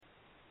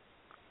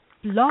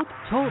Blog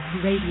Talk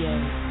Radio.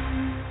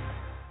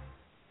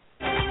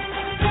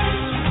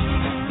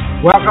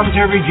 Welcome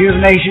to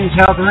Rejuvenations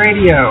Health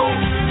Radio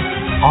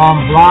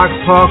on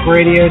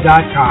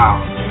blogtalkradio.com.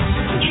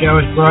 The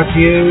show is brought to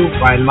you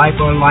by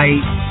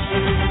Lipolite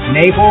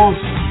Naples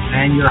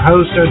and your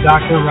hosts are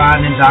Dr.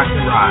 Ron and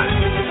Dr.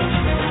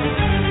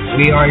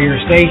 Ron. We are your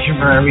station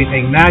for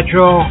everything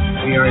natural.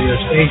 We are your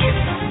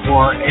station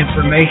for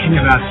information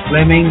about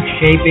slimming,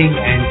 shaping,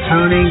 and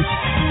toning.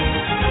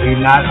 We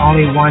not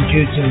only want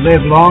you to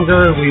live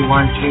longer, we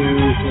want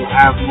you to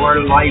have more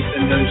life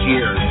in those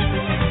years.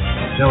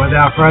 So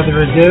without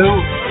further ado,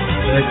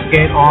 let's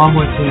get on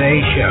with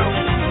today's show.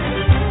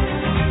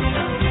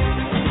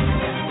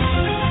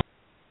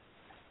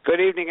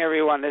 Good evening,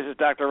 everyone. This is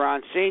Dr.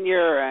 Ron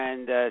Sr.,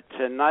 and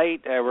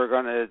tonight we're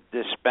going to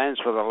dispense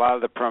with a lot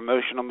of the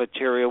promotional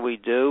material we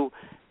do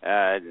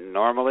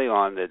normally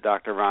on the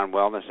Dr. Ron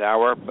Wellness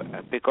Hour,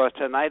 because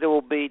tonight it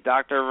will be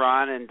Dr.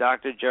 Ron and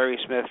Dr. Jerry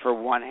Smith for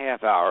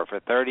 1/2 hour, for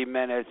 30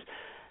 minutes,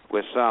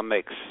 with some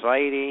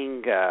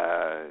exciting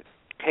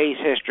case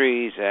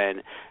histories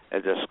and a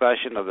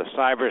discussion of the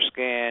cyber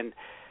scan.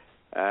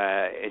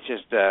 It's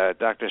just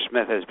Dr.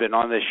 Smith has been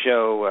on this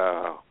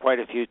show quite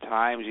a few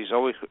times. He's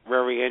always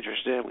very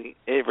interesting,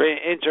 and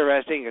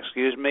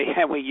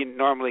we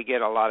normally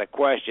get a lot of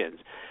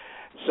questions.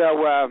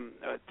 So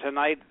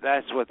tonight,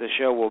 that's what the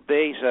show will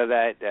be, so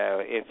that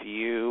if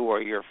you or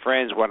your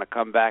friends want to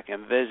come back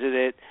and visit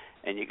it,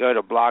 and you go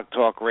to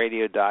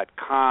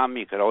blogtalkradio.com,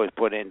 you could always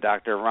put in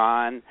Dr.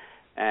 Ron,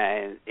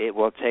 and it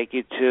will take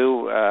you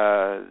to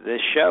this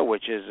show,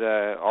 which is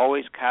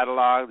always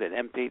cataloged in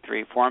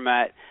MP3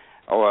 format,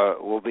 or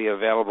will be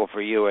available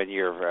for you and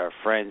your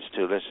friends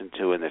to listen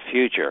to in the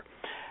future.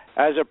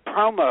 As a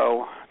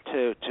promo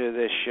to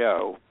this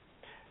show,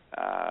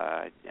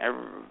 I've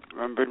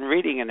been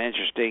reading an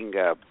interesting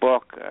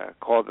book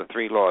called The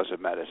 3 Laws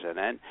of Medicine,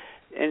 and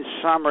in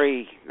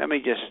summary, let me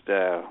just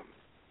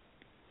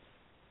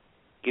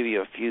give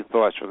you a few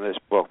thoughts from this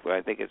book, but I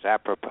think it's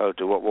apropos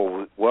to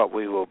what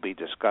we will be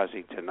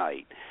discussing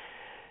tonight.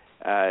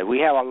 We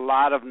have a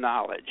lot of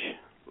knowledge,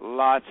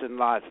 lots and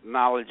lots.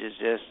 Knowledge is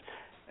just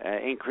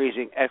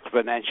increasing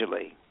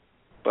exponentially,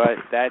 but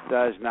that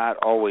does not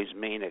always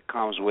mean it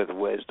comes with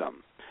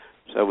wisdom.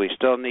 So we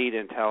still need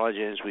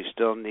intelligence. We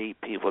still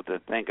need people to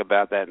think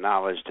about that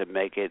knowledge to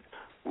make it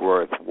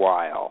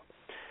worthwhile.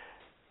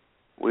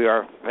 We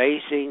are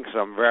facing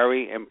some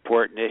very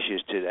important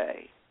issues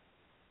today.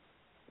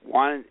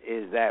 One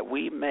is that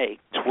we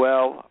make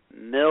 12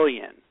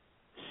 million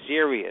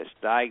serious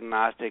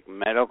diagnostic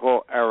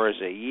medical errors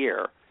a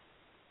year,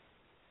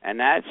 and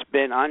that's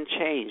been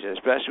unchanged,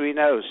 especially we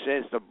know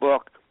since the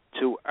book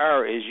To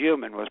Err is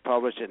Human was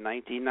published in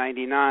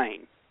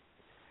 1999.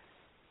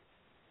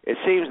 It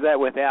seems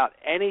that without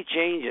any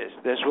changes,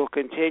 this will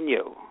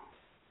continue,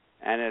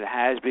 and it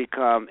has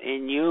become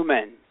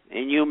inhumane,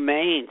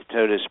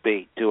 so to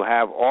speak, to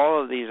have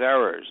all of these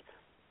errors.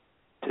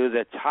 To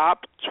the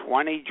top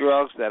 20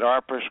 drugs that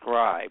are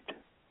prescribed,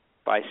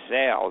 by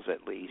sales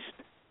at least,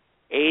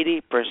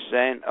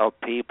 80% of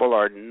people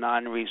are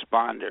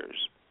non-responders.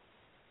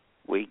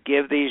 We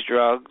give these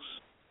drugs,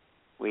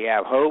 we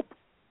have hope,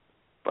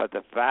 but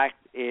the fact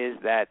is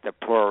that the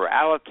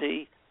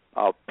plurality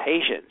of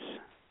patients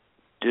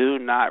do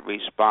not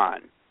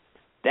respond.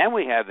 Then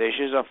we have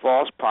issues of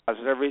false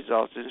positive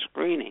results in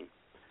screening.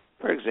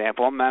 For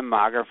example,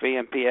 mammography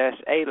and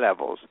PSA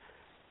levels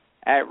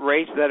at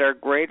rates that are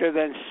greater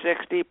than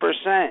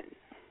 60%.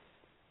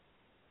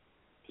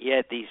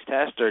 Yet these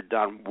tests are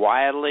done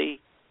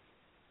widely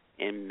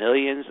in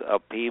millions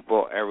of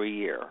people every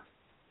year.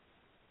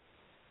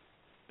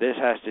 This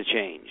has to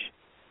change.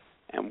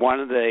 And one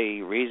of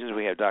the reasons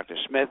we have Dr.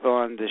 Smith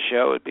on the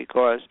show is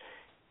because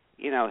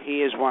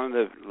he is one of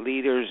the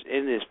leaders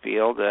in this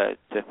field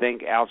to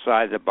think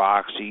outside the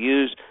box, to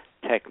use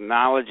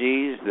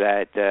technologies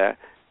that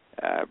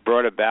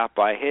brought about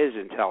by his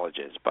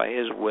intelligence, by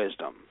his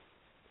wisdom.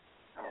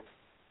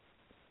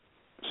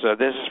 So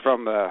this is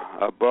from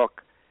a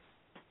book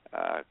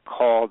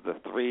called The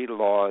 3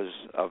 Laws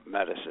of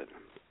Medicine.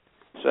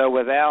 So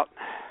without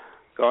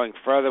going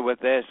further with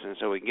this, and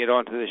so we can get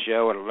on to the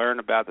show and learn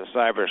about the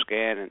cyber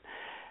scan and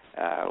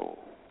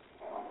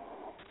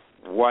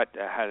what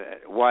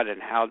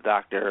and how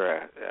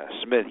Dr.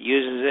 Smith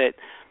uses it.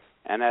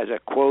 And as a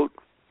quote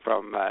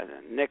from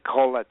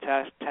Nikola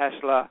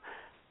Tesla,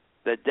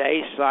 the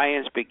day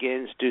science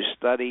begins to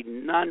study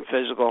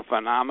non-physical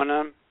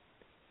phenomena,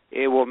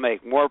 it will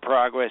make more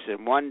progress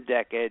in 1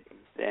 decade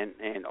than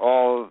in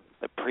all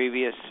the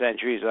previous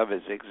centuries of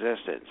its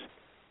existence.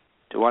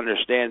 To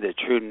understand the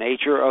true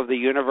nature of the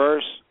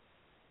universe,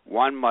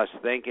 one must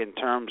think in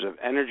terms of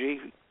energy,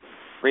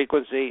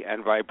 frequency,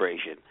 and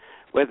vibration.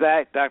 With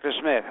that, Dr.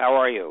 Smith, how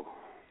are you?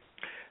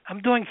 I'm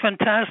doing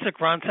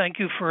fantastic, Ron. Thank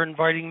you for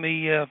inviting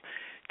me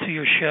to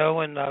your show,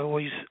 and I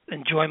always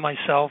enjoy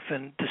myself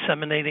in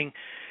disseminating,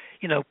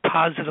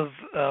 positive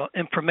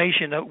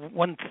information.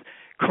 One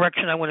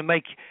correction I want to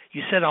make,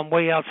 you said I'm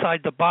way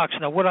outside the box.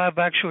 Now, what I've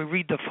actually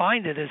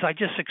redefined it is I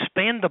just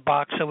expand the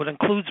box so it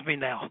includes me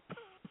now.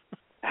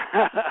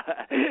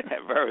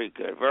 Very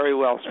good. Very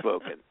well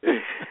spoken.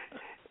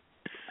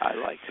 I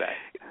like that.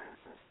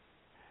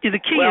 Yeah, the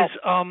key is,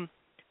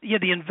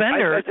 the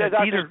inventor,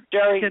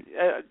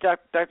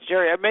 Dr.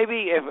 Jerry,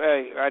 maybe if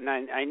and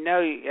I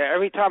know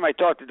every time I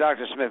talk to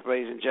Dr. Smith,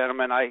 ladies and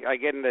gentlemen, I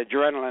get an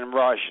adrenaline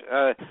rush,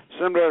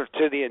 similar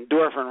to the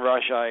endorphin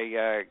rush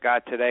I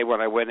got today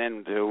when I went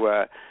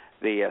into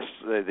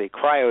the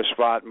cryo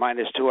spot,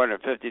 minus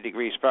 250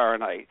 degrees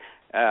Fahrenheit.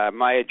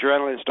 My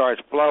adrenaline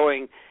starts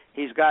flowing.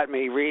 He's got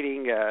me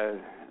reading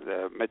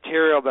the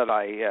material that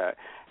I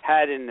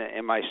had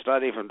in my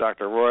study from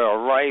Dr.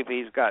 Royal Rife.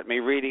 He's got me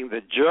reading the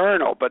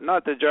journal, but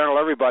not the journal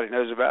everybody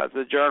knows about. It's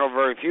the journal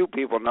very few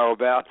people know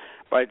about,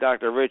 by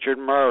Dr. Richard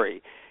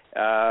Murray.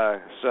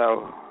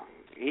 So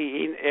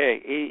he's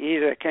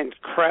an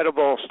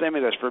incredible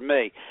stimulus for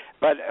me.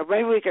 But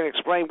maybe we can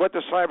explain what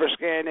the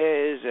CyberScan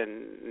is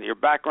and your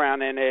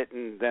background in it,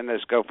 and then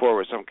let's go forward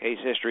with some case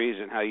histories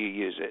and how you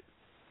use it.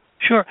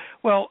 Sure.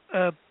 Well,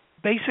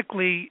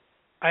 basically,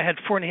 I had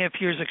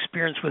 4.5 years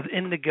experience with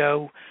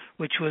Indigo,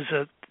 which was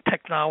a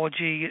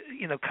technology,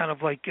 kind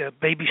of like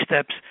baby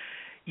steps,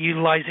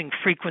 utilizing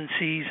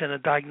frequencies and a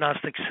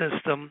diagnostic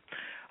system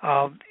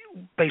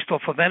based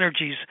off of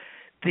energies.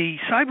 The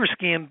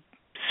CyberScan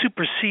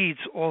supersedes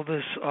all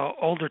this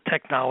older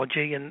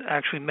technology and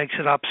actually makes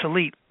it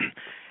obsolete.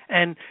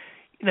 And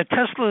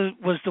Tesla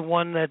was the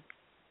one that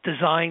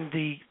designed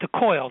the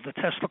coil, the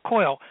Tesla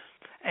coil.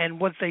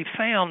 And what they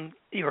found,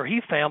 or he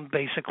found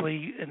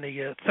basically in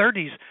the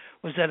 30s,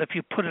 was that if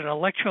you put an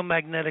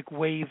electromagnetic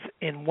wave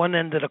in one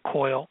end of the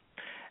coil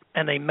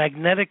and a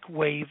magnetic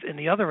wave in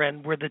the other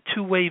end, where the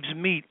two waves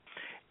meet,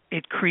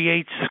 it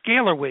creates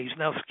scalar waves.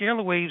 Now,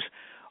 scalar waves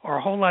are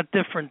a whole lot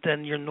different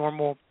than your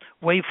normal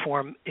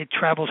waveform. It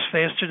travels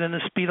faster than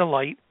the speed of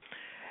light,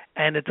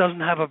 and it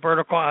doesn't have a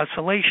vertical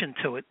oscillation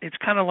to it. It's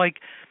kind of like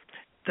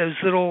those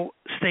little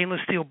stainless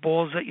steel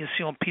balls that you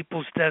see on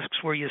people's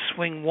desks where you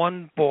swing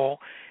one ball,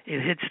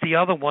 it hits the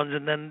other ones,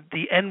 and then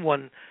the end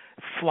one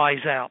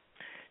flies out.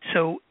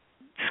 So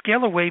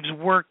scalar waves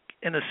work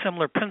in a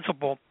similar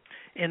principle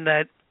in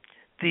that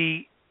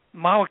the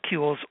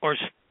molecules are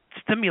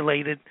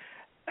stimulated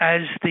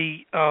as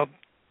the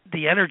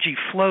energy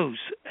flows.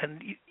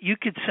 And you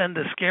could send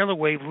a scalar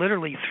wave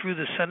literally through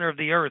the center of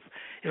the Earth.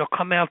 It'll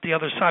come out the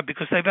other side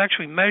because they've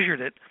actually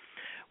measured it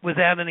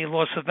without any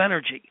loss of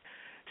energy.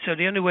 So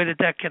the only way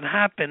that can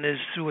happen is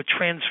through a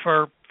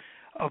transfer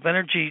of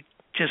energy,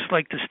 just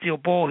like the steel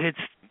ball hits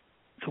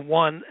the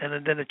one,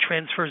 and then it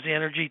transfers the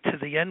energy to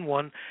the end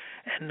one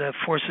and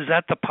forces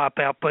that to pop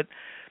out. But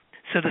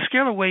so the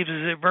scalar waves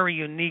is a very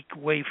unique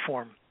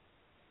waveform.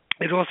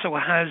 It also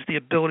has the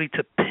ability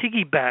to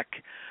piggyback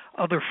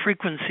other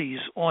frequencies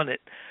on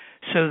it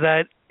so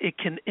that it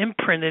can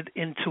imprint it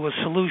into a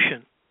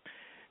solution.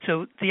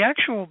 So the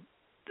actual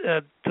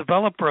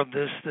developer of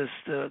this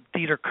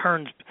Dieter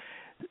Kearns,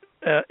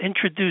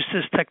 introduced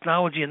this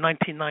technology in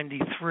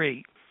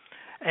 1993.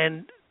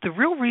 And the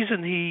real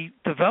reason he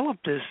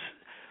developed this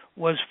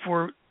was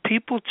for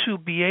people to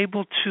be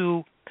able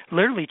to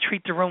literally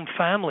treat their own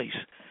families,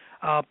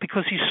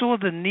 because he saw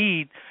the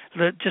need,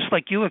 just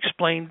like you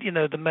explained,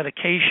 the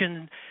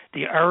medication,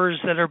 the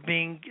errors that are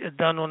being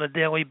done on a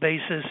daily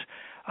basis.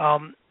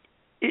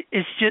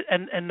 It's just,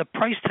 and the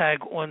price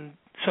tag on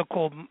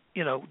so-called,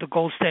 the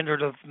gold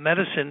standard of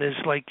medicine is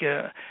like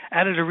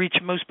out of the reach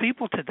of most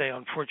people today,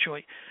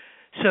 unfortunately.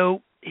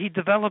 So he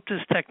developed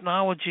this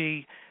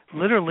technology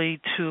literally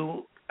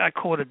to, I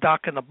call it a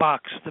doc in the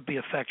box to be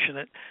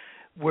affectionate,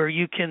 where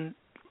you can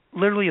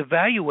literally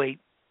evaluate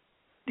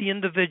the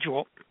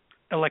individual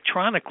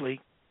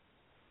electronically,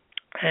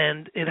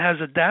 and it has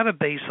a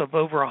database of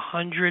over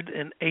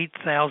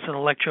 108,000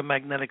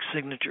 electromagnetic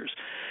signatures.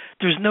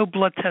 There's no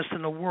blood test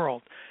in the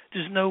world.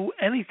 There's no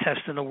any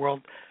test in the world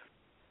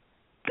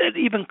that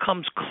even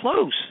comes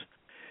close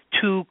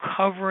to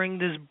covering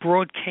this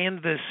broad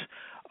canvas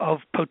of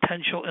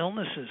potential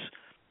illnesses.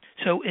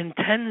 So in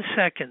 10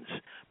 seconds,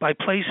 by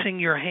placing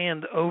your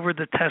hand over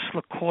the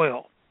Tesla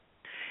coil,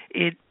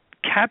 it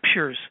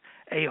captures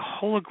a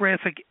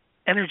holographic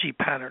energy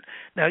pattern.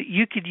 Now,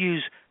 you could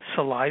use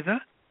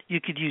saliva, you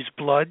could use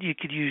blood, you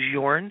could use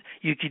urine,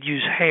 you could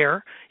use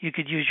hair, you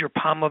could use your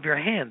palm of your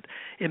hand.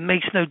 It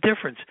makes no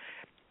difference.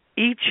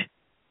 Each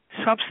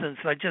substance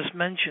that I just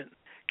mentioned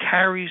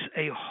carries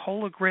a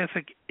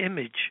holographic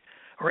image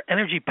or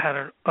energy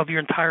pattern of your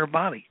entire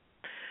body.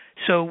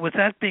 So with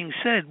that being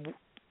said,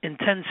 in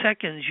 10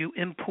 seconds, you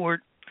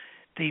import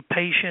the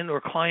patient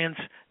or client's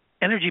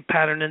energy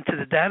pattern into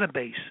the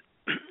database.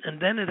 And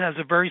then it has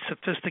a very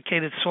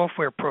sophisticated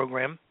software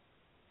program.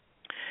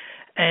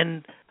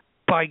 And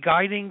by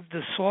guiding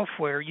the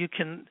software, you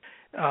can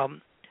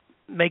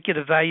make it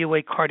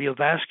evaluate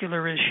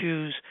cardiovascular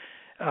issues,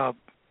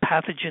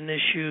 pathogen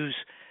issues,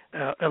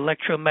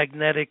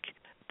 electromagnetic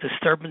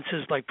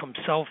disturbances like from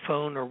cell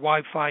phone or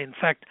Wi-Fi. In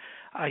fact,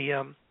 I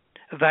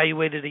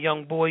evaluated a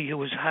young boy who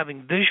was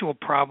having visual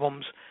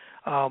problems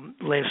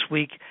last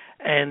week,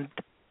 and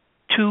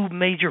two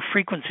major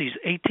frequencies,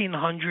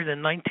 1800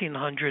 and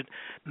 1900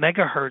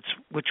 megahertz,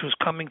 which was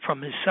coming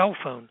from his cell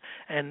phone,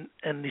 and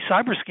the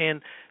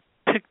CyberScan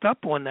picked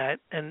up on that,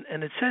 and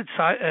it said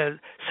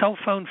cell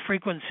phone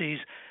frequencies,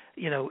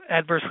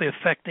 adversely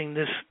affecting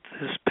this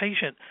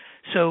patient.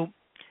 So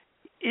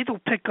it'll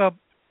pick up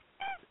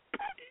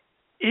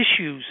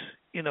issues,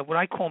 what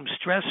I call them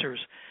stressors,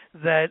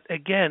 that,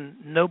 again,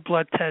 no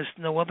blood test,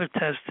 no other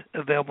test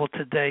available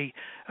today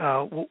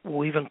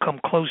will even come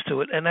close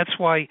to it. And that's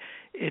why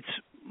it's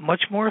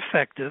much more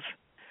effective,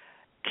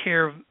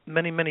 care of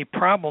many, many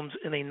problems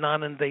in a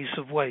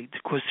non-invasive way,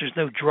 because there's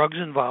no drugs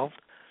involved.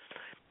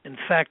 In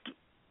fact,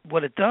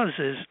 what it does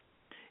is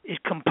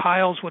it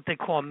compiles what they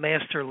call a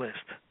master list.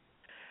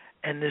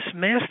 And this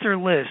master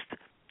list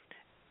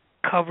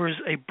covers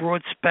a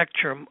broad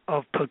spectrum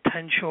of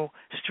potential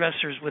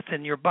stressors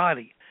within your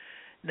body.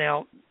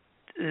 Now,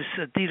 this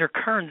Dieter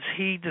Kearns,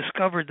 he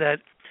discovered that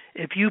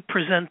if you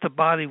present the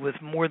body with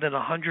more than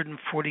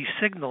 140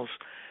 signals,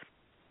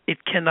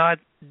 it cannot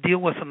deal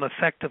with them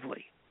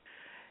effectively.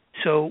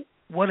 So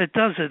what it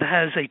does, it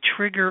has a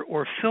trigger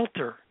or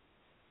filter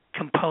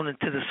component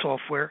to the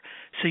software.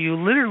 So you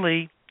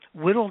literally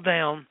whittle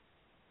down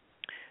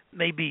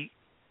maybe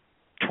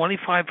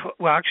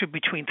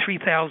between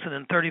 3,000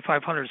 and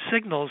 3,500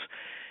 signals.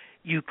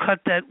 You cut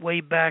that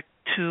way back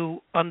to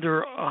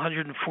under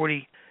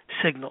 140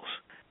 signals,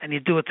 and you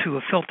do it through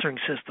a filtering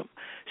system.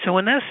 So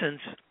in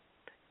essence,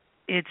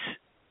 it's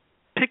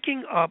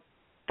picking up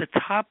the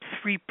top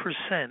 3%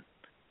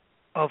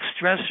 of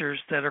stressors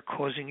that are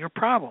causing your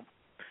problem.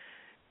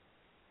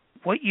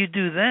 What you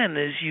do then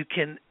is you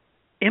can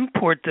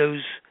import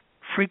those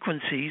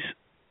frequencies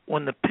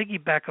on the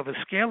piggyback of a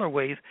scalar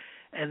wave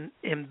and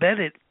embed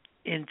it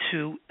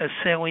into a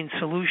saline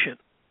solution.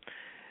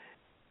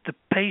 The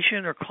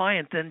patient or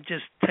client then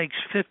just takes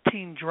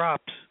 15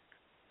 drops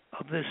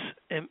of this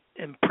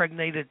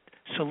impregnated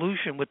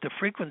solution with the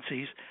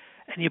frequencies,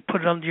 and you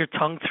put it under your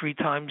tongue 3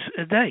 times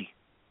a day.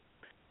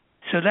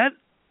 So that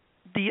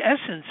the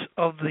essence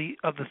of the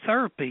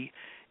therapy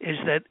is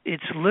that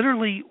it's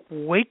literally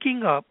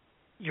waking up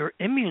your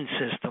immune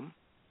system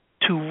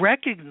to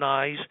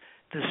recognize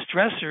the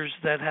stressors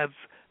that have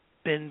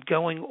been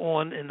going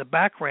on in the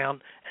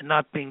background and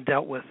not being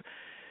dealt with.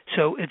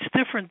 So it's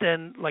different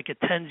than like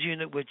a TENS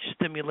unit, which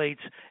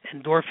stimulates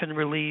endorphin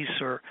release,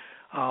 or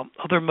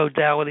other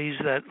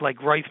modalities that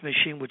like Rife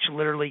machine, which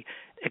literally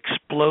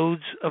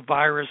explodes a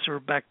virus or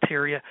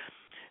bacteria.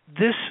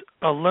 This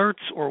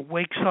alerts or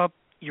wakes up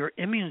your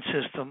immune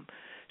system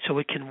so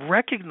it can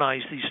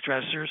recognize these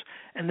stressors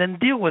and then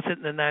deal with it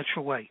in a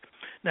natural way.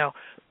 Now,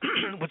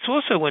 what's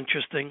also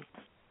interesting,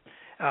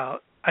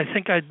 I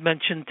think I'd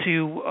mentioned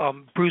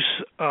to Bruce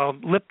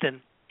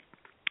Lipton.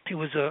 He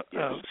was a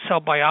cell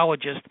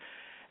biologist,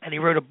 and he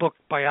wrote a book,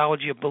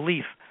 Biology of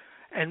Belief.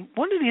 And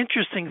one of the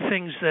interesting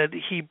things that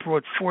he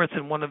brought forth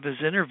in one of his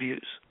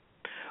interviews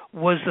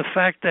was the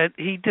fact that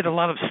he did a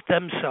lot of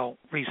stem cell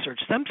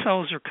research. Stem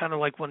cells are kind of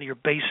like one of your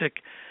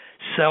basic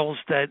cells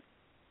that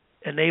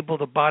enable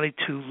the body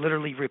to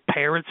literally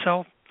repair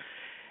itself.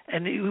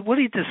 And what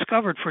he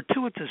discovered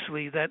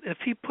fortuitously, that if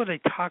he put a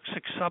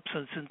toxic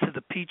substance into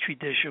the petri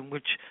dish in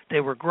which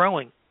they were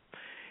growing,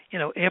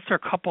 after a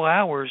couple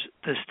hours,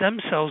 the stem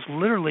cells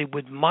literally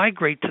would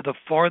migrate to the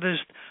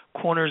farthest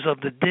corners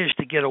of the dish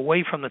to get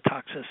away from the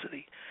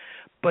toxicity.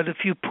 But if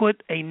you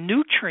put a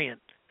nutrient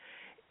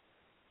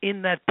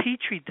in that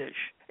petri dish,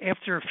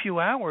 after a few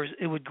hours,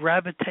 it would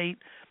gravitate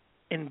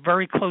in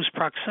very close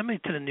proximity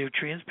to the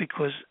nutrients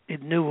because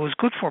it knew it was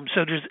good for them.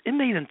 So there's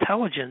innate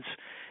intelligence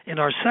in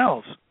our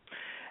cells.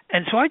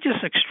 And so I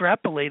just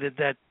extrapolated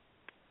that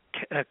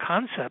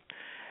concept,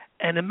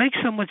 and it makes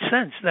so much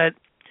sense that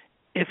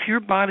if your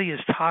body is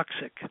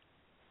toxic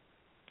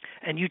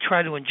and you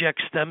try to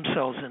inject stem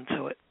cells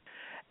into it,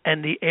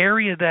 and the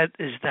area that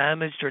is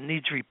damaged or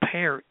needs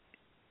repair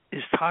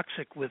is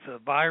toxic with a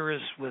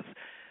virus, with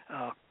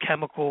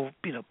chemical,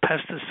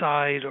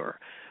 pesticide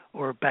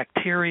or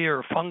bacteria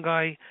or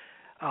fungi,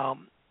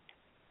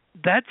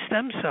 that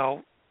stem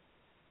cell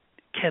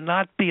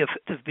cannot be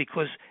effective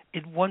because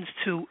it wants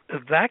to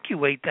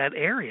evacuate that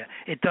area.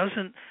 It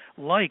doesn't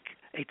like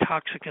a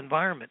toxic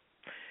environment.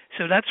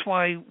 So that's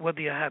why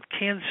whether you have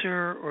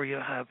cancer or you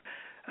have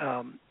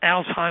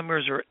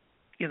Alzheimer's or,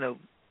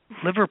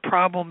 liver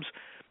problems,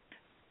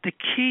 the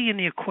key in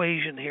the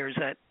equation here is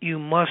that you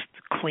must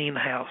clean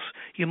house.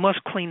 You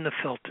must clean the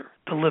filter,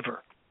 the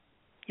liver.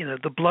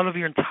 The blood of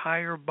your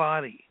entire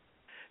body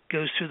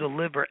goes through the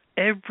liver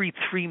every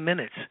 3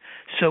 minutes.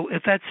 So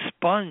if that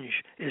sponge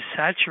is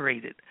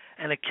saturated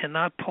and it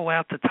cannot pull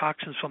out the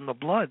toxins from the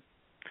blood,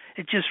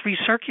 it just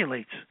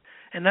recirculates.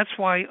 And that's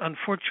why,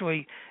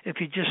 unfortunately,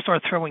 if you just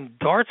start throwing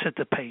darts at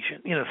the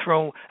patient,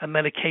 throw a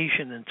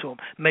medication into them,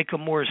 make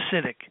them more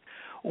acidic,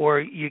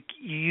 or you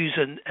use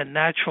a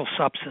natural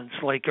substance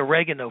like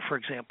oregano, for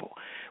example,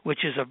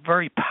 which is a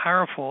very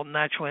powerful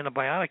natural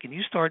antibiotic, and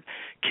you start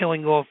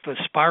killing off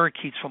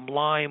spirochetes from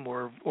Lyme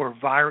or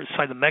virus,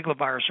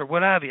 cytomegalovirus or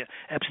what have you,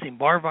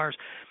 Epstein-Barr virus,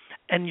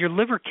 and your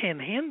liver can't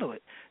handle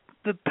it.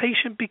 The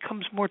patient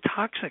becomes more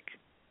toxic.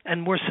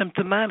 and more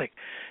symptomatic.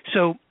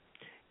 So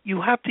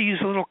you have to use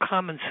a little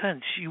common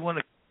sense. You want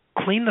to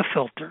clean the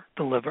filter,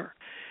 the liver.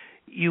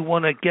 You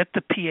want to get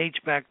the pH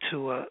back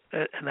to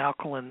an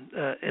alkaline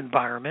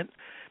environment,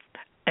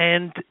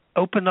 and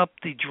open up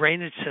the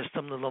drainage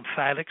system, the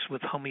lymphatics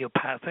with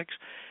homeopathics.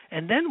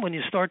 And then when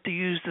you start to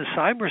use the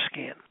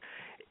CyberScan,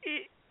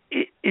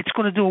 it's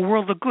going to do a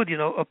world of good.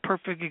 A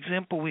perfect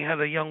example, we had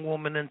a young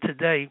woman in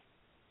today.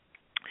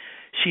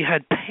 She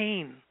had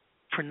pain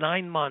for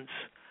 9 months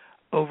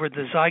over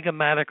the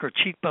zygomatic or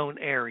cheekbone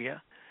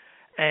area,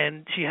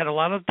 and she had a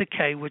lot of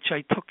decay, which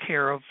I took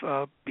care of,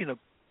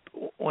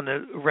 on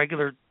a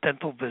regular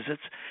dental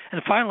visits.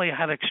 And finally, I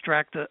had to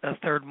extract a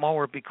third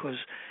molar because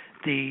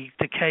the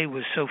decay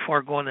was so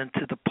far gone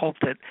into the pulp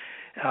that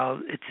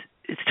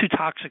it's too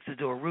toxic to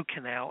do a root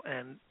canal.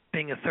 And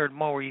being a third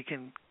molar, you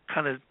can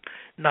kind of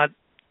not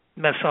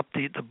mess up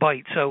the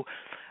bite. So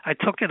I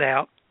took it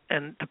out,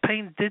 and the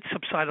pain did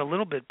subside a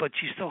little bit, but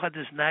she still had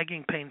this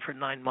nagging pain for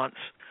 9 months.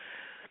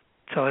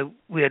 So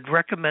we had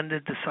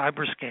recommended the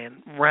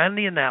CyberScan, ran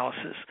the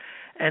analysis,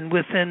 and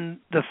within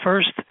the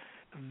first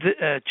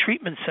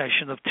treatment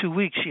session of 2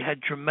 weeks, she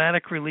had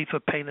dramatic relief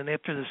of pain, and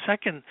after the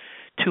second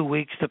 2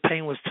 weeks, the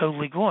pain was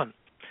totally gone.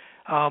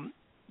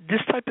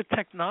 This type of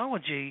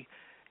technology,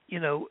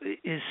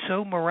 is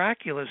so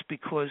miraculous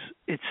because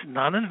it's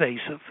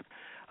non-invasive.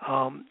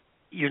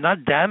 You're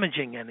not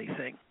damaging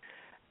anything,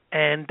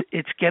 and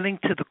it's getting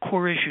to the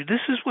core issue.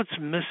 This is what's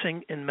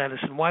missing in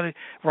medicine. Why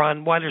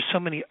there's so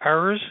many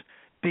errors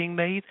being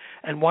made,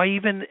 and why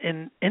even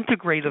in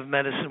integrative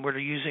medicine where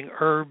they're using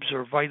herbs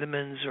or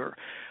vitamins or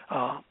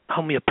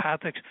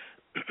homeopathics,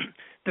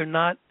 they're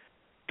not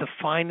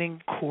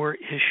defining core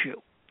issue.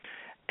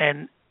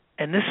 And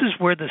this is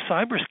where the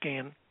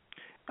CyberScan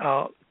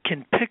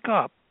can pick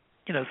up,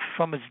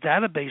 from its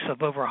database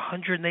of over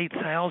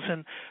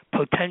 108,000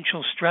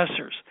 potential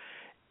stressors.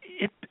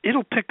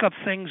 It'll pick up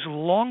things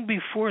long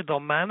before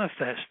they'll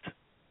manifest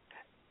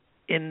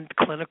in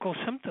clinical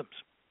symptoms.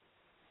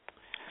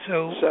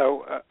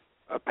 So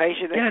a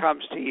patient that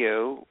comes to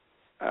you,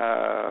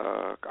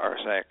 or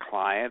say a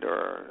client,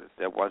 or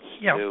that wants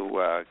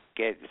to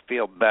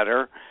feel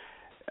better,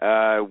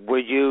 do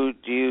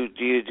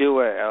you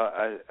do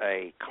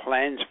a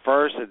cleanse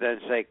first and then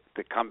say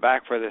to come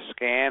back for the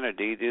scan, or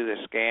do you do the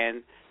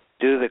scan,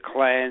 do the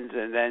cleanse,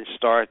 and then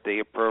start the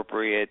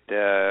appropriate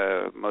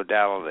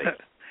modality?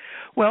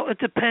 Well, it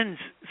depends.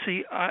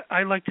 See,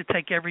 I like to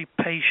take every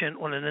patient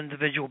on an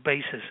individual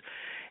basis.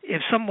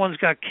 If someone's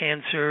got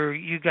cancer,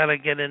 you got to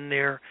get in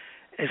there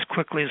as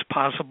quickly as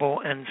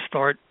possible and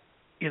start,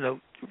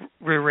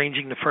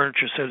 rearranging the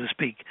furniture, so to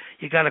speak.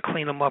 You got to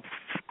clean them up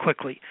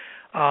quickly.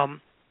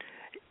 And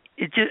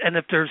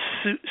if they're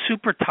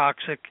super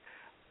toxic,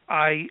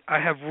 I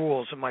have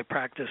rules in my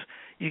practice.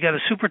 You got a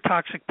super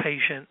toxic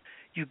patient,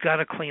 you got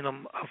to clean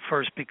them up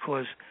first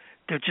because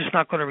they're just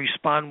not going to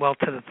respond well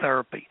to the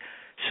therapy.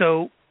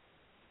 So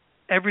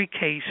every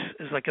case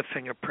is like a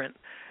fingerprint,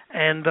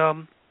 and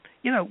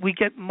we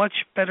get much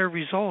better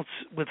results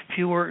with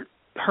fewer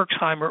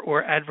Herxheimer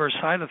or adverse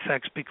side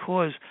effects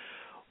because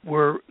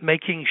we're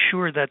making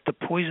sure that the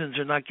poisons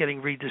are not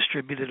getting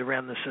redistributed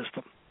around the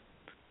system.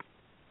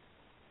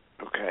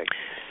 Okay.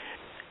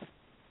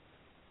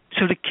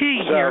 So the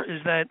key here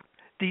is that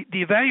the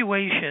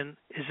evaluation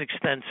is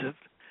extensive,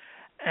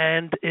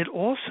 and it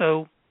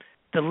also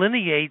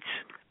delineates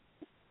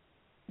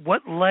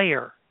what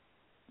layer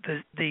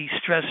the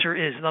stressor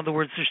is. In other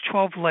words, there's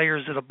 12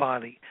 layers of the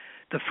body.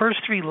 The first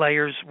 3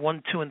 layers,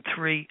 1, 2, and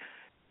 3,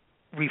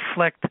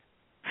 reflect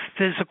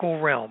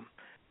physical realm.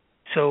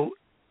 So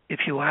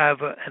if you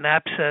have an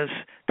abscess,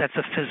 that's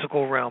a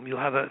physical realm. You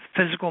have a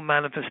physical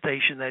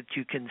manifestation that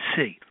you can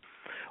see,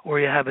 or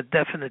you have a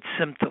definite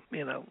symptom,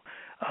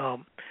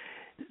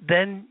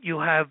 Then you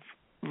have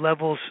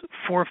levels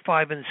 4,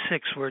 5, and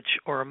 6, which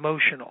are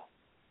emotional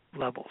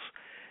levels.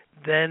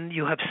 Then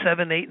you have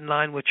 7, 8, and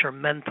 9, which are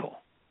mental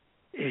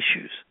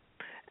issues.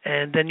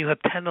 And then you have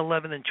 10,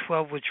 11, and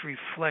 12, which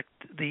reflect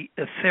the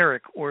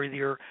etheric or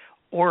your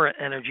aura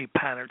energy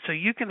pattern. So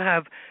you can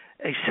have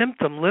a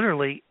symptom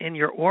literally in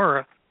your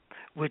aura,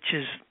 which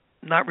is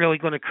not really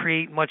going to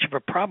create much of a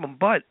problem.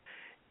 But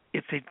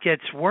if it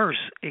gets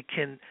worse, it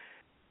can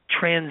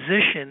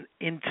transition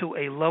into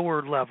a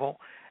lower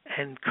level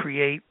and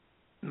create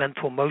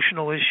mental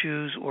emotional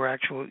issues or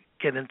actually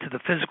get into the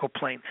physical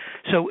plane.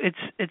 So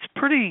it's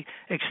pretty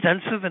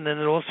extensive, and then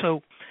it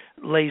also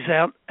lays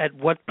out at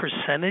what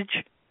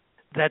percentage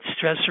that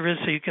stressor is.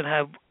 So you can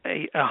have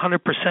a 100%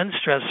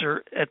 stressor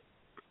at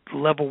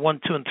level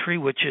 1, 2, and 3,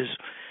 which is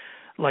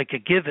like a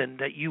given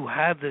that you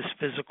have this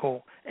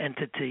physical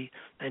entity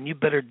and you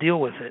better deal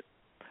with it,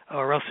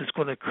 or else it's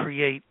going to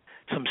create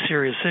some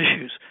serious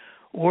issues.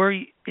 Or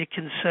it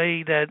can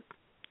say that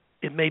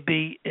it may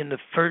be in the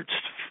first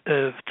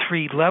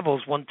 3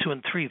 levels, 1, 2,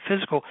 and 3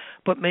 physical,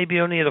 but maybe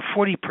only at a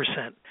 40%.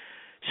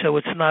 So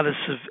it's not as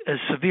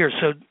severe.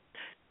 So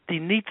the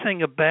neat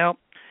thing about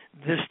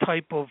this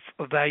type of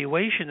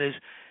evaluation is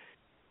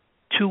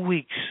 2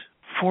 weeks,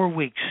 4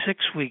 weeks, 6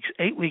 weeks,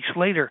 8 weeks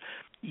later,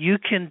 you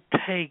can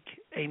take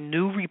a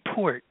new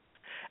report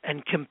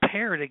and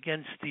compare it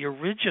against the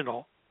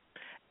original,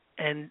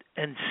 and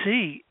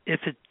see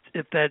if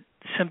that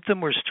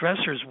symptom or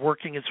stressor is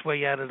working its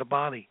way out of the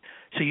body.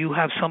 So you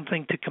have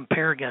something to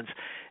compare against.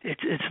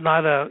 It's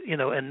not a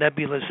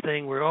nebulous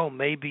thing where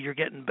maybe you're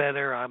getting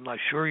better, I'm not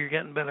sure you're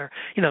getting better.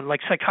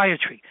 Like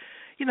psychiatry.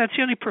 It's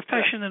the only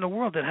profession in the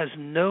world that has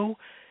no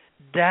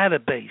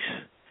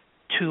database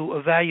to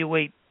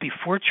evaluate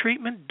before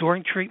treatment,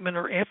 during treatment,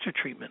 or after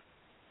treatment.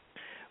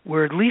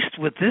 Where at least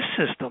with this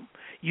system,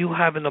 you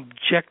have an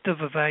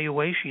objective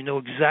evaluation. You know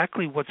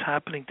exactly what's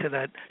happening to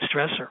that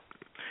stressor.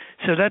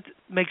 So that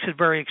makes it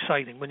very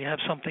exciting when you have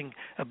something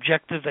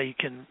objective that you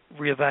can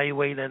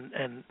reevaluate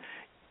and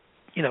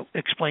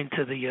explain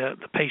to the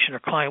patient or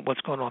client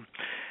what's going on.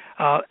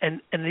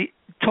 And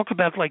talk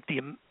about like the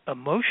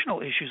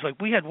emotional issues. Like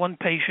we had one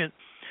patient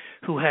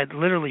who had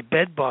literally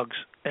bed bugs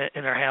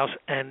in her house,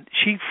 and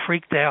she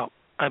freaked out.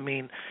 I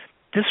mean,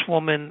 this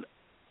woman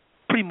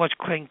pretty much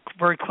came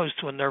very close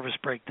to a nervous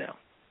breakdown.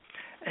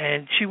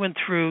 And she went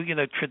through,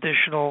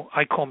 traditional,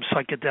 I call them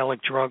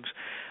psychedelic drugs,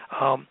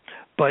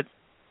 but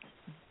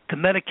the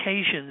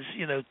medications,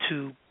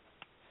 to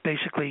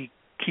basically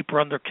keep her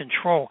under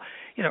control,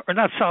 are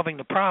not solving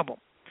the problem.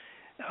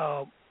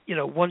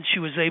 Once she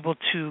was able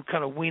to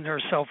kind of wean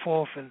herself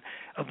off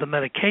of the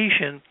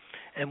medication,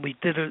 and we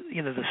did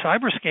the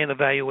CyberScan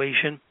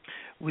evaluation,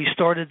 we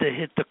started to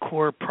hit the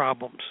core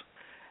problems.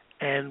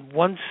 And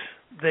once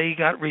they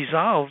got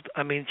resolved,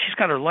 I mean, she's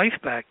got her life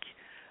back.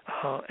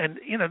 And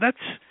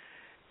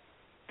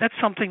that's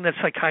something that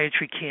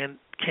psychiatry can't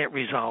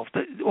resolve.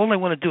 All they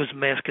want to do is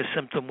mask a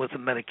symptom with a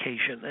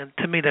medication, and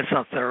to me, that's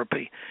not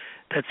therapy.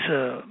 That's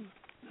a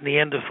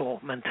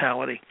Neanderthal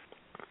mentality.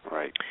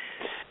 Right.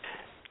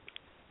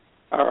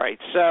 All right.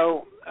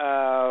 So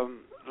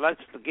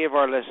let's give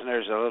our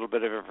listeners a little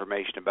bit of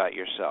information about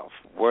yourself.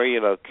 Where are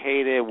you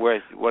located?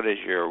 What is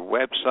your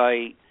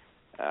website?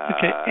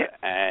 Okay.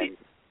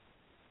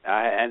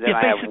 And then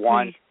I have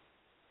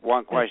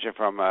one question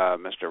from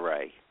Mr.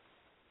 Ray.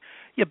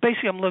 Yeah,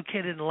 basically I'm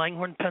located in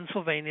Langhorne,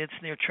 Pennsylvania. It's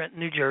near Trenton,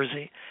 New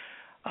Jersey.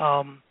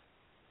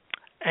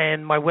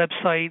 And my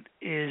website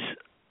is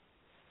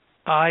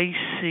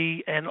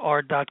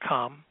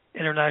ICNR.com,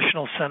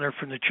 International Center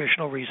for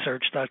Nutritional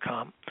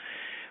Research.com.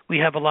 We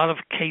have a lot of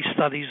case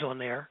studies on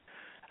there.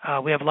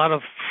 We have a lot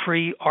of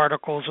free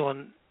articles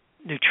on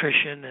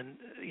nutrition and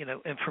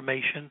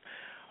information.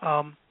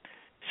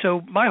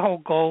 So my whole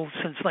goal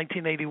since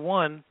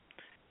 1981,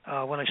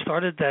 when I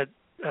started that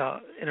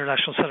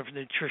International Center for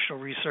Nutritional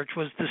Research,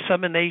 was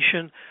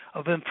dissemination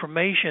of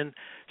information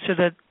so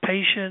that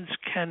patients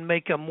can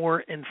make a more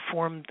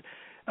informed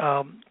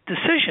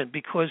decision.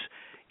 Because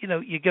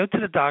you go to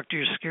the doctor,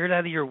 you're scared out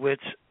of your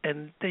wits,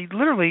 and they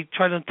literally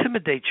try to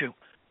intimidate you.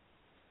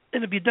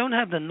 And if you don't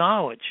have the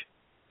knowledge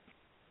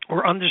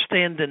or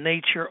understand the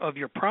nature of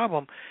your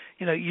problem,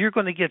 you're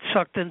going to get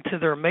sucked into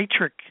their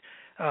matrix,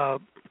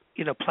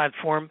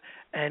 platform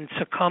and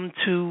succumb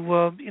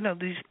to,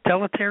 these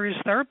deleterious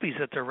therapies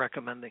that they're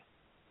recommending.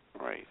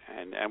 Right,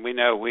 and we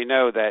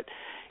know that,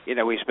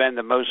 we spend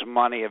the most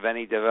money of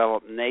any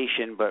developed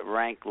nation, but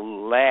rank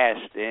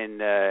last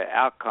in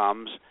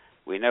outcomes.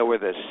 We know we're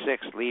the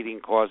sixth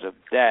leading cause of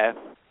death.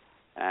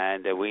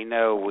 And we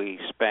know we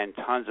spend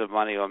tons of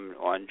money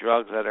on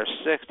drugs that are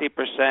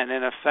 60%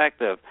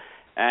 ineffective.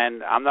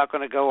 And I'm not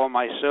going to go on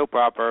my soap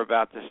opera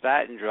about the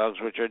statin drugs,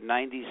 which are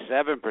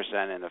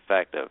 97%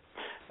 ineffective,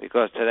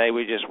 because today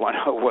we just want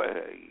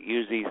to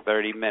use these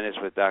 30 minutes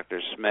with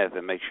Dr. Smith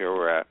and make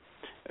sure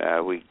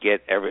we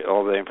get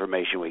all the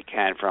information we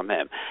can from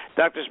him.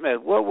 Dr.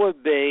 Smith, what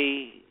would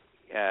be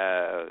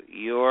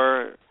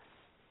your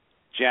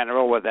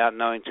general, without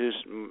knowing too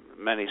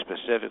many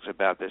specifics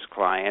about this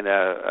client,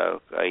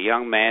 a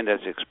young man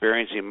that's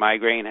experiencing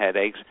migraine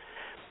headaches,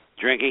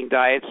 drinking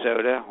diet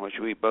soda, which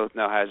we both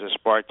know has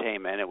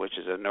aspartame in it, which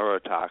is a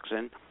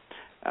neurotoxin.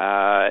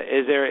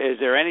 Is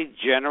there any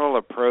general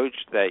approach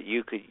that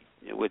you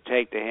would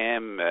take to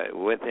him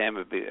with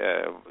him,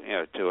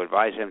 to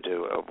advise him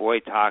to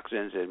avoid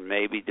toxins and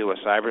maybe do a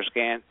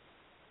CyberScan?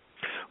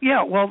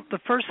 Yeah. Well, the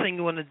first thing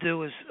you want to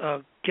do is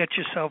get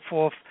yourself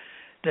off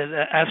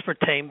the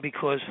aspartame,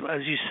 because,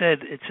 as you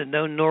said, it's a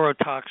known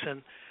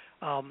neurotoxin.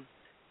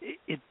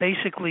 It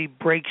basically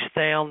breaks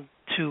down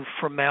to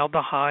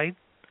formaldehyde,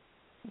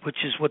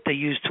 which is what they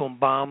use to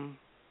embalm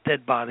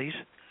dead bodies.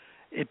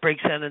 It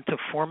breaks down into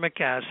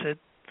formic acid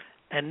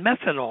and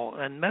methanol,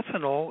 and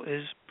methanol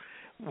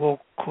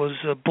will cause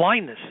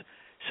blindness.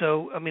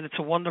 So, I mean, it's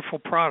a wonderful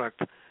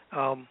product.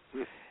 Other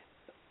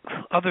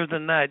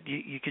than that,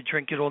 you could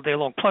drink it all day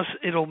long. Plus,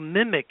 it'll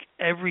mimic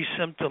every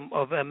symptom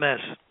of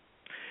MS.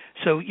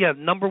 So, yeah,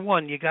 number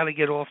one, you got to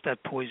get off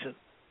that poison.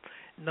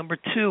 Number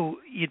two,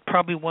 you'd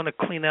probably want to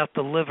clean out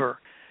the liver,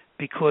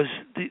 because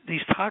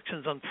these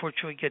toxins,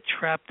 unfortunately, get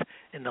trapped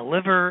in the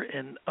liver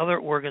and other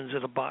organs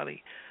of the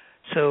body.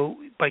 So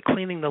by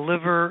cleaning the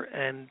liver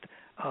and,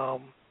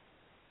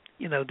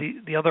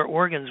 the other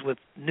organs with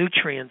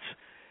nutrients,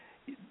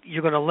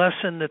 you're going to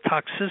lessen the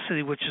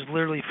toxicity, which is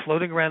literally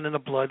floating around in the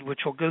blood, which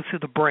will go through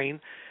the brain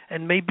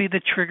and may be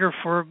the trigger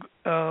for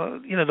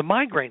the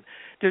migraine.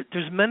 There's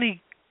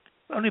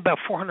only about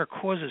 400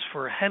 causes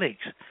for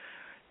headaches,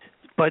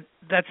 but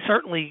that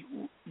certainly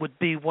would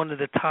be one of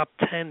the top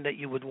 10 that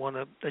you would want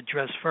to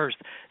address first.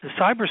 The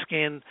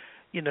CyberScan,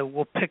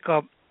 will pick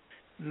up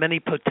many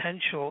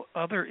potential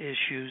other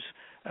issues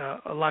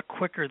a lot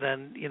quicker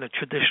than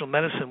traditional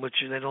medicine, which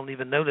they don't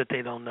even know that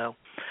they don't know.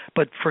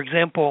 But for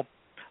example,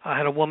 I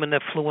had a woman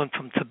that flew in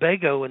from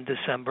Tobago in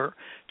December,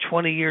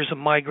 20 years of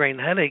migraine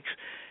headaches.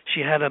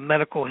 She had a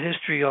medical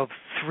history of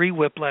 3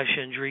 whiplash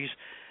injuries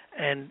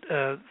and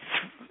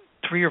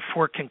 3 or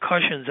 4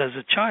 concussions as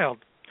a child,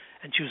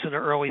 and she was in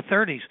her early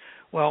 30s.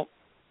 Well,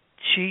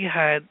 she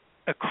had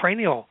a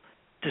cranial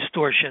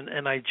distortion,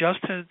 and I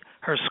adjusted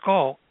her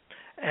skull,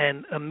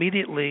 and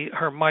immediately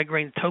her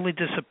migraine totally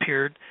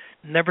disappeared,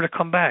 never to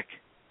come back.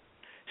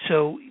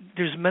 So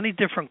there's many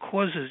different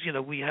causes.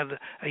 We had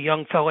a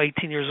young fellow,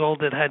 18 years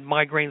old, that had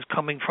migraines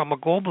coming from a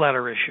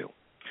gallbladder issue.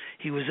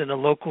 He was in a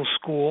local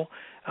school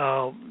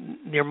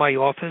near my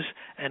office,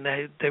 and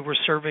they were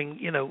serving,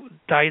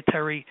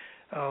 dietary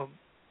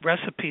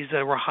recipes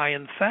that were high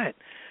in fat.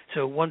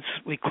 So once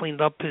we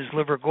cleaned up his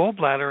liver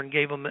gallbladder and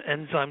gave him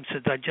enzymes to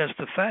digest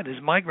the fat, his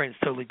migraines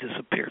totally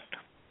disappeared.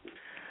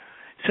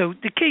 So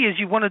the key is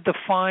you want to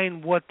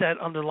define what that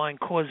underlying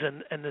cause,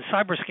 and the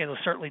CyberScan will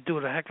certainly do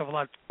it a heck of a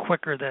lot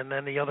quicker than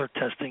any other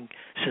testing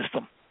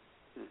system.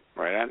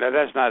 Right. And that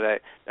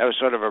was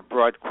sort of a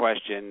broad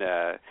question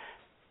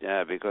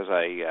because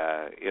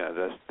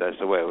that's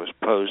the way it was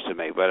posed to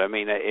me. But I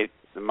mean,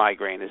 the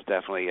migraine is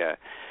definitely a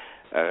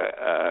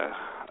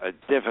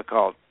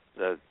difficult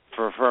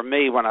for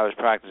me when I was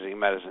practicing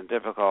medicine,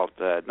 difficult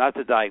not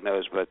to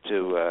diagnose but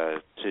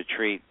to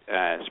treat,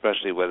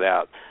 especially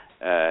without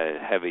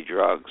heavy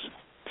drugs.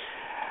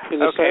 Can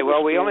the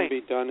CyberScan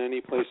be done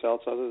any place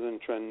else other than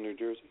Trenton, New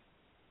Jersey?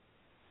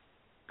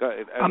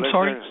 I'm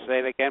sorry? Say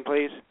it again,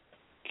 please.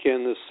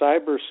 Can the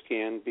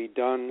CyberScan be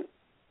done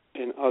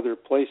in other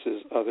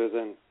places other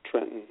than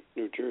Trenton,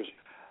 New Jersey?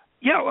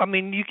 Yeah, I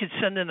mean, you could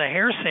send in a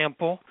hair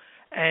sample,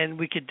 and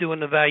we could do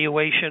an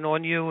evaluation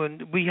on you.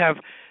 And we have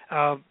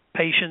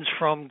patients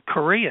from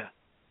Korea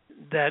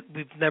that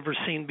we've never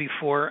seen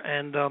before,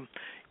 and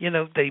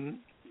they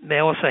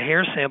mail us a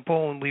hair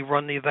sample, and we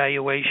run the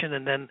evaluation,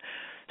 and then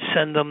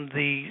send them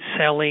the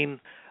saline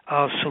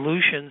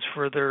solutions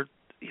for their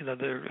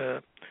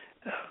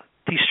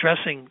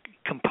de-stressing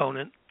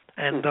component,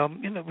 and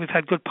we've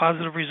had good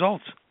positive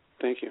results.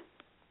 Thank you.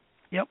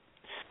 Yep.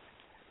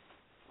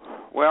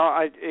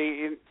 Well,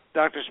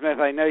 Dr. Smith,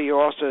 I know you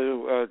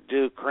also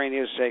do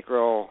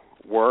craniosacral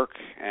work,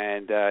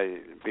 and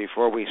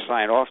before we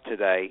sign off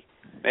today,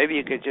 maybe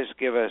you could just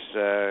give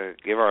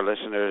our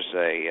listeners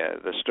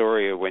the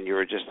story of when you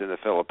were just in the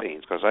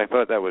Philippines, because I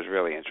thought that was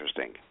really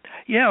interesting.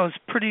 Yeah, it was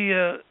pretty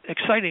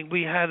exciting.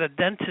 We had a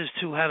dentist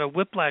who had a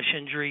whiplash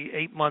injury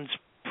 8 months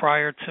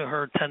prior to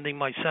her attending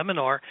my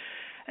seminar,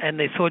 and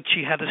they thought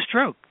she had a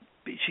stroke.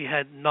 She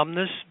had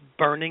numbness,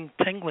 burning,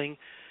 tingling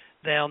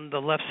down the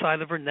left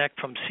side of her neck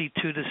from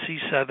C2 to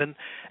C7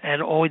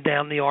 and all the way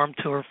down the arm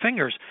to her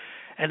fingers.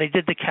 And they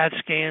did the CAT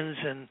scans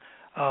and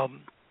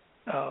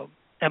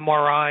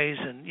MRIs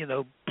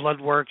and,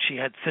 blood work. She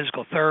had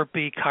physical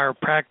therapy,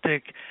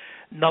 chiropractic.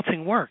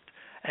 Nothing worked.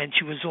 And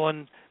she was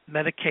on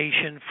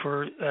medication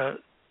for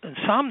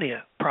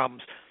insomnia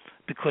problems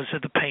because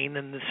of the pain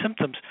and the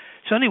symptoms.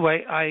 So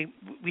anyway,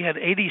 we had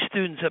 80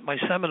 students at my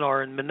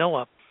seminar in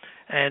Manila,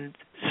 and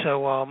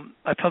so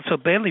I felt so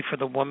badly for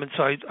the woman,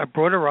 so I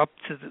brought her up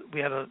we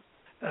had a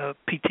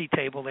PT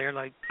table there, and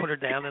I put her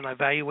down, and I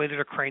evaluated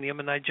her cranium,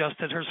 and I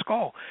adjusted her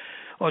skull.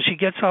 Well, she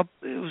gets up,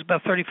 it was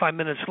about 35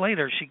 minutes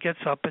later, she gets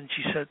up and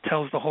she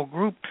tells the whole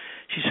group,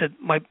 she said,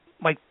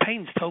 my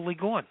pain's totally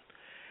gone.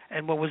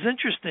 And what was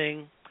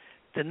interesting,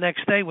 the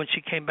next day when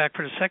she came back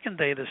for the second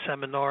day of the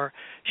seminar,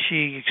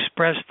 she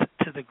expressed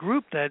to the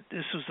group that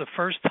this was the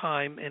first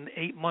time in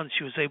 8 months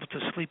she was able to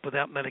sleep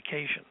without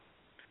medication.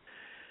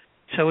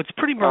 So it's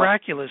pretty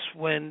miraculous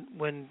when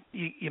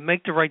you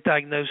make the right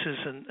diagnosis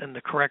and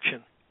the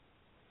correction.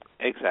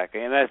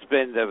 Exactly, and that's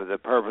been the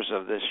purpose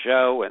of this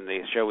show and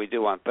the show we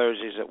do on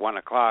Thursdays at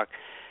 1:00.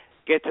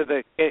 Get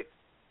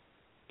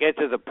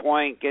to the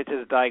point, get to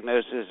the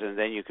diagnosis, and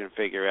then you can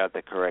figure out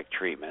the correct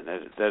treatment.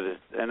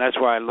 And that's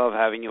why I love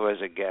having you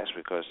as a guest,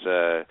 because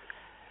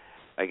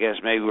I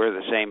guess maybe we're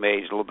the same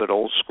age, a little bit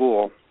old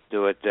school.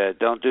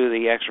 Don't do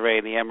the X-ray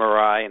and the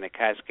MRI and the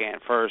CAT scan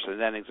first,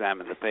 and then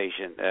examine the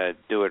patient.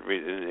 Do it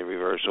in the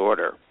reverse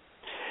order.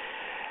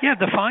 Yeah,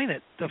 define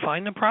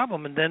the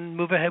problem, and then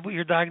move ahead with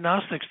your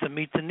diagnostics to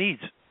meet the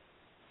needs.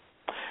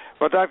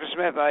 Well, Dr.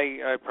 Smith,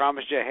 I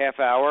promised you a half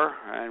hour,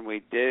 and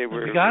we did.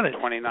 We got it.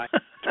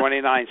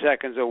 29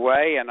 seconds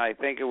away, and I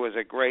think it was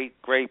a great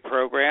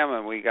program,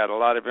 and we got a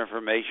lot of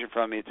information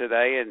from you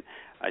today, and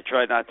I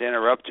tried not to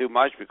interrupt too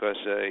much because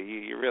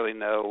you really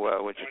know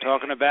what you're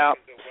talking about.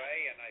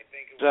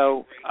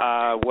 So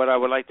what I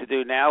would like to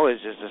do now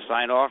is just to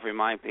sign off,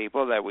 remind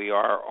people that we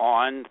are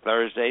on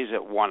Thursdays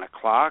at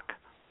 1:00.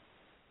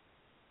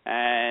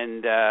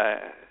 and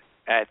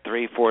at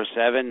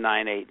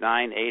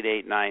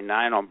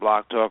 347-989-8899 on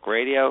Blog Talk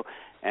Radio.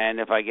 And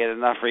if I get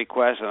enough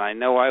requests, and I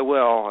know I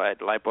will, at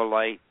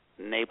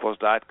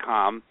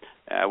lipolightnaples.com,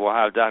 we'll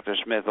have Dr.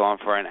 Smith on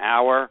for an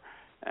hour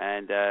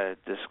and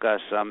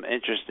discuss some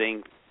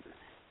interesting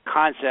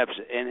concepts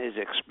in his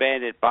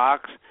expanded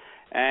box.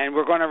 And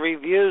we're going to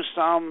review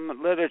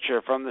some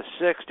literature from the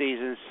 60s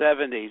and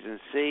 70s and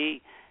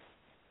see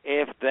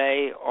if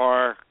they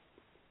are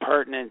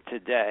pertinent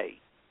today.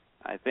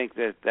 I think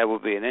that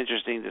would be an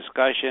interesting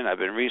discussion. I've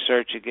been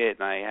researching it,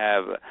 and I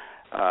have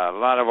a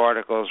lot of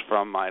articles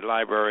from my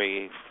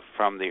library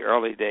from the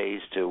early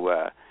days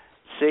to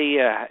see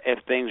if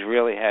things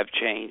really have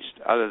changed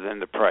other than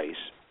the price.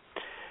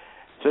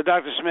 So,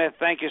 Dr. Smith,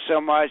 thank you so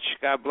much.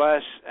 God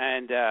bless.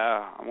 And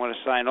I'm going to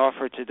sign off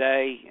for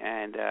today,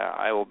 and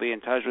I will be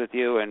in touch with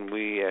you. And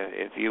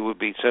if you would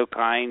be so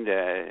kind,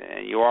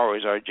 and you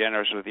always are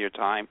generous with your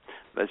time,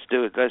 let's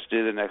do it. Let's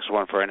do the next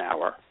one for an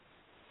hour.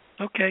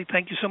 Okay.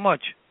 Thank you so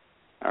much.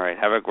 All right.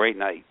 Have a great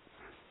night.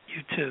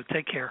 You too.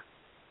 Take care.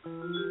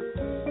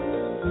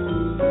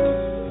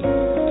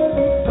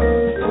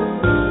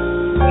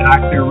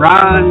 Dr.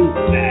 Ron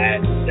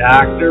and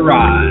Dr.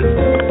 Ron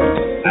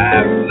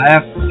have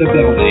left the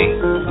building.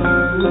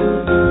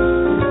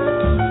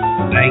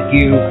 Thank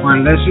you for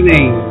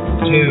listening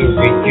to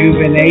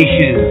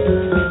Rejuvenation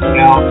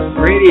Health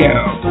Radio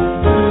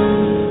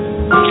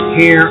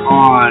here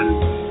on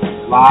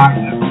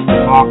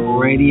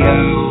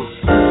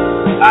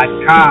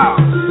blogtalkradio.com.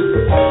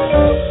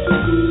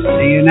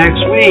 See you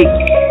next week.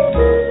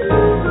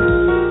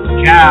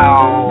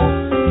 Ciao.